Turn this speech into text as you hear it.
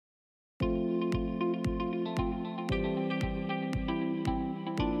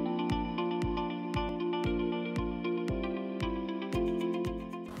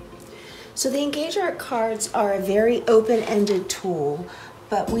So the Engage Art cards are a very open-ended tool,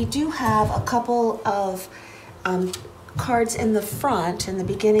 but we do have a couple of cards in the front, in the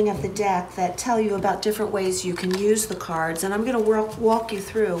beginning of the deck, that tell you about different ways you can use the cards, and I'm going to walk you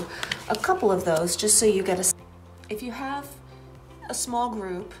through a couple of those just so you get a... If you have a small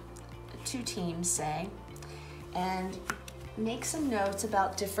group, 2 teams say, and make some notes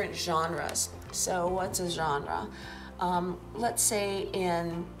about different genres. So what's a genre? Let's say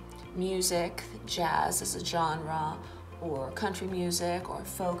in music, jazz is a genre, or country music, or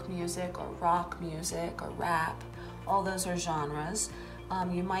folk music, or rock music, or rap. All those are genres.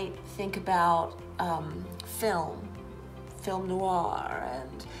 You might think about film noir,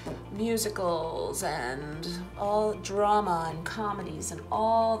 and musicals, and all drama and comedies, and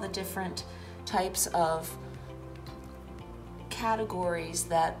all the different types of categories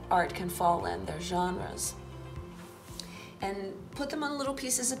that art can fall in. They're genres. And put them on little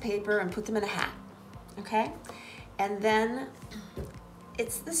pieces of paper and put them in a hat, okay? And then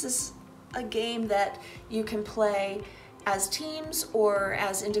this is a game that you can play as teams or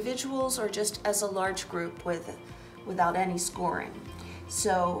as individuals or just as a large group without any scoring.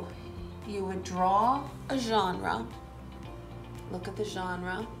 So you would draw a genre, look at the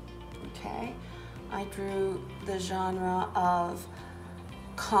genre, okay? I drew the genre of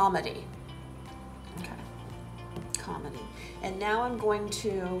comedy, okay, comedy. And now I'm going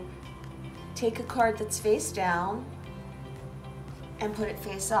to take a card that's face down and put it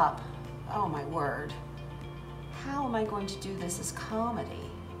face up. Oh my word. How am I going to do this as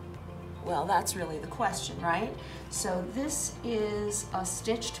comedy? Well, that's really the question, right? So this is a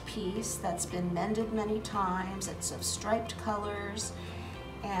stitched piece that's been mended many times. It's of striped colors,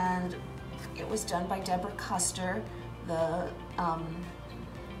 and it was done by Deborah Custer.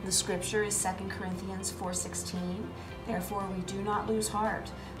 The scripture is 2 Corinthians 4:16. Therefore we do not lose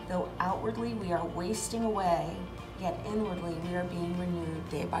heart. Though outwardly we are wasting away, yet inwardly we are being renewed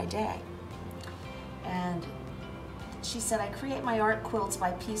day by day. And she said, I create my art quilts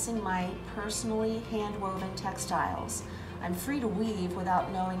by piecing my personally hand-woven textiles. I'm free to weave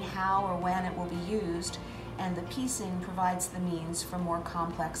without knowing how or when it will be used, and the piecing provides the means for more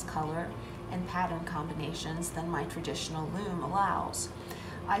complex color and pattern combinations than my traditional loom allows.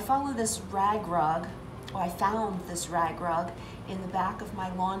 I follow this rag rug, I found this rag rug in the back of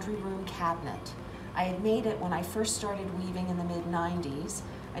my laundry room cabinet. I had made it when I first started weaving in the mid-90s.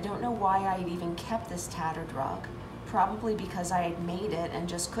 I don't know why I had even kept this tattered rug. Probably because I had made it and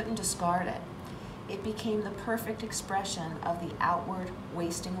just couldn't discard it. It became the perfect expression of the outward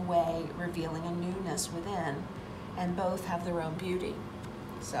wasting away, revealing a newness within, and both have their own beauty.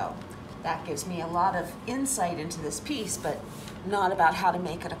 So that gives me a lot of insight into this piece, but not about how to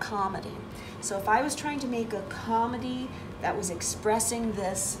make it a comedy. So if I was trying to make a comedy that was expressing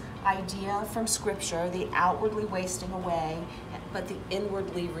this idea from scripture, the outwardly wasting away, but the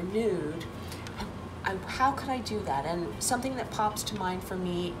inwardly renewed, how could I do that? And something that pops to mind for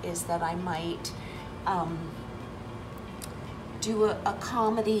me is that I might do a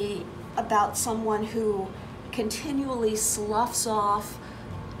comedy about someone who continually sloughs off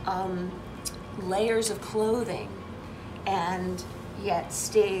layers of clothing and yet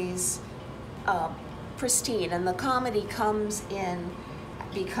stays pristine. And the comedy comes in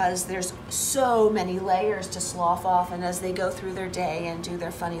because there's so many layers to slough off, and as they go through their day and do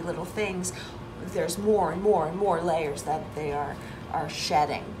their funny little things, there's more and more and more layers that they are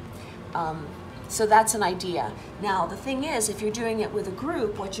shedding. So that's an idea. Now the thing is, if you're doing it with a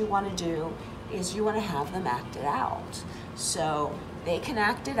group, what you want to do is you want to have them act it out. So they can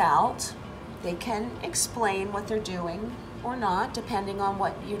act it out, they can explain what they're doing or not, depending on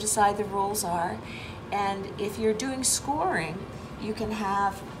what you decide the rules are. And if you're doing scoring, you can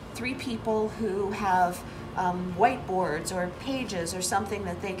have 3 people who have whiteboards or pages or something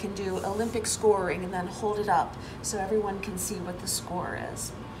that they can do Olympic scoring and then hold it up so everyone can see what the score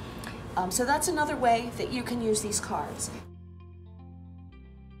is. So that's another way that you can use these cards.